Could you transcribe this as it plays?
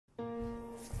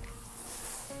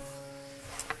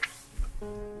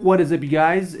What is up, you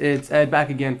guys? It's Ed back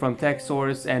again from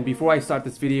TechSource, and before I start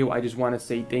this video, I just want to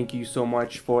say thank you so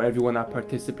much for everyone that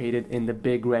participated in the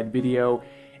Big Red video.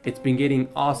 It's been getting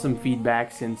awesome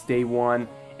feedback since day one,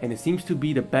 and it seems to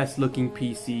be the best looking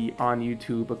PC on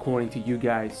YouTube according to you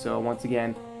guys. So once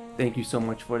again, thank you so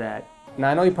much for that. Now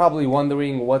I know you're probably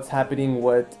wondering what's happening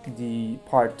with the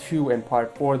part 2 and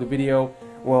part 4 of the video.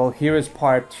 Well, here is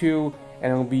part 2,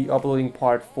 and I'll be uploading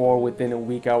part 4 within a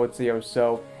week, I would say, or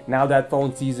so. Now that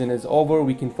phone season is over,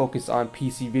 we can focus on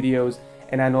PC videos,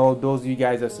 and I know those of you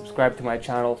guys that subscribe to my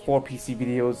channel for PC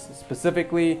videos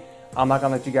specifically, I'm not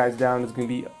gonna let you guys down. There's gonna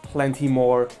be plenty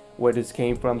more where this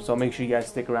came from, so make sure you guys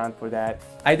stick around for that.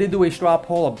 I did do a straw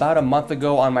poll about a month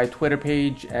ago on my Twitter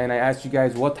page, and I asked you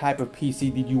guys what type of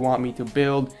PC did you want me to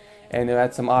build, and I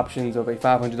had some options of a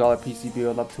 $500 PC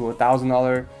build up to a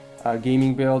 $1,000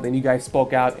 gaming build, and you guys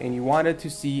spoke out and you wanted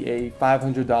to see a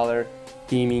 $500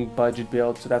 gaming budget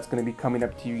build. So that's going to be coming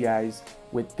up to you guys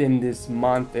within this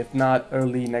month, if not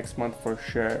early next month for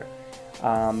sure.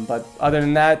 But other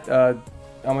than that, I'm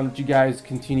gonna let you guys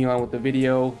continue on with the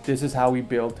video. This is how we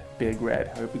built Big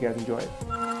Red. I hope you guys enjoy it.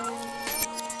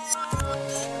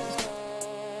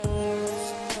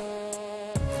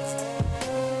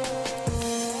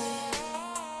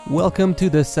 Welcome to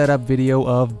the setup video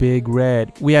of Big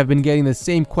Red. We have been getting the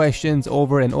same questions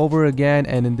over and over again,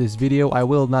 and in this video I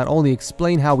will not only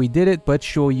explain how we did it, but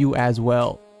show you as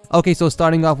well. Okay, so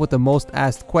starting off with the most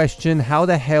asked question, how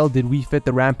the hell did we fit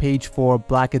the Rampage 4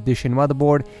 Black Edition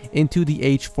motherboard into the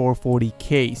H440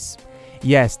 case?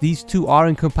 Yes, these two are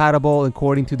incompatible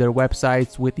according to their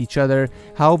websites with each other.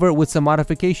 However, with some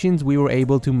modifications, we were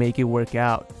able to make it work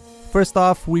out. First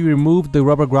off, we removed the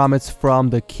rubber grommets from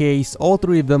the case, all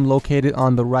three of them located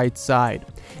on the right side.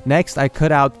 Next, I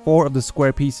cut out 4 of the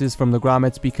square pieces from the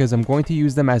grommets because I'm going to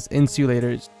use them as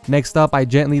insulators. Next up, I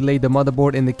gently laid the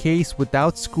motherboard in the case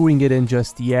without screwing it in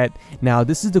just yet. Now,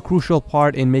 this is the crucial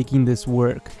part in making this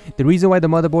work. The reason why the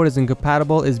motherboard is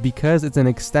incompatible is because it's an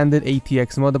extended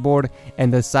ATX motherboard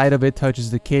and the side of it touches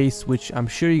the case, which I'm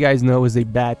sure you guys know is a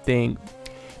bad thing.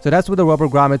 So that's where the rubber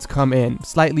grommets come in.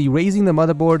 Slightly raising the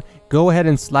motherboard, go ahead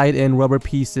and slide in rubber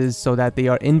pieces so that they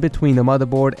are in between the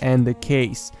motherboard and the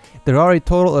case. There are a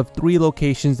total of 3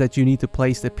 locations that you need to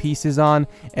place the pieces on,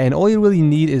 and all you really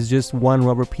need is just 1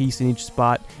 rubber piece in each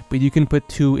spot, but you can put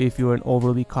 2 if you're an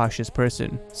overly cautious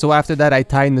person. So after that, I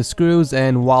tightened the screws,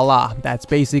 and voila, that's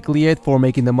basically it for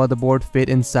making the motherboard fit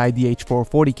inside the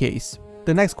H440 case.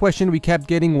 The next question we kept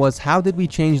getting was, how did we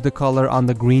change the color on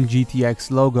the green GTX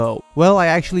logo? Well, I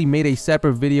actually made a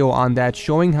separate video on that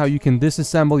showing how you can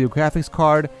disassemble your graphics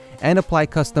card and apply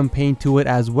custom paint to it,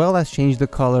 as well as change the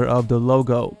color of the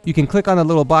logo. You can click on the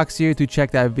little box here to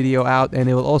check that video out, and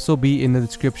it will also be in the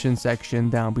description section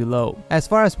down below. As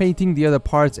far as painting the other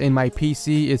parts in my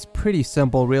PC, it's pretty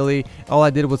simple really. All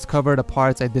I did was cover the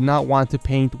parts I did not want to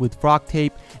paint with frock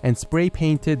tape and spray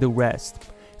painted the rest.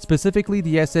 Specifically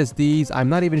the SSDs, I'm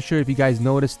not even sure if you guys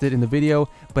noticed it in the video,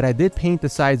 but I did paint the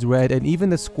sides red, and even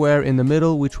the square in the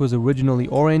middle, which was originally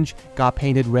orange, got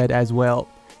painted red as well.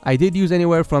 I did use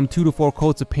anywhere from 2 to 4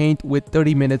 coats of paint with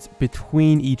 30 minutes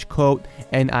between each coat,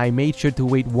 and I made sure to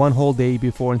wait 1 whole day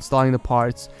before installing the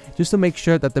parts just to make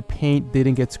sure that the paint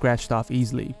didn't get scratched off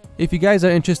easily. If you guys are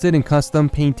interested in custom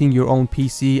painting your own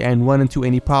PC and run into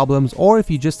any problems, or if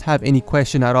you just have any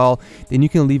question at all, then you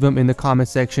can leave them in the comment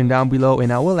section down below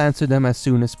and I will answer them as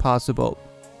soon as possible.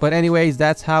 But anyways,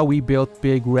 that's how we built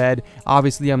Big Red.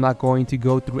 Obviously, I'm not going to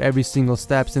go through every single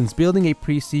step since building a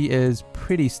PC is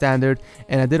pretty standard,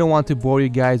 and I didn't want to bore you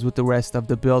guys with the rest of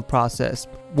the build process.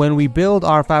 When we build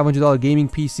our $500 gaming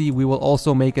PC, we will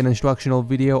also make an instructional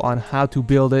video on how to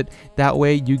build it. That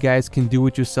way, you guys can do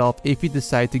it yourself if you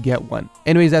decide to get one.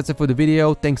 Anyways, that's it for the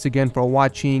video. Thanks again for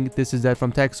watching. This is Ed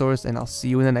from TechSource, and I'll see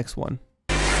you in the next one.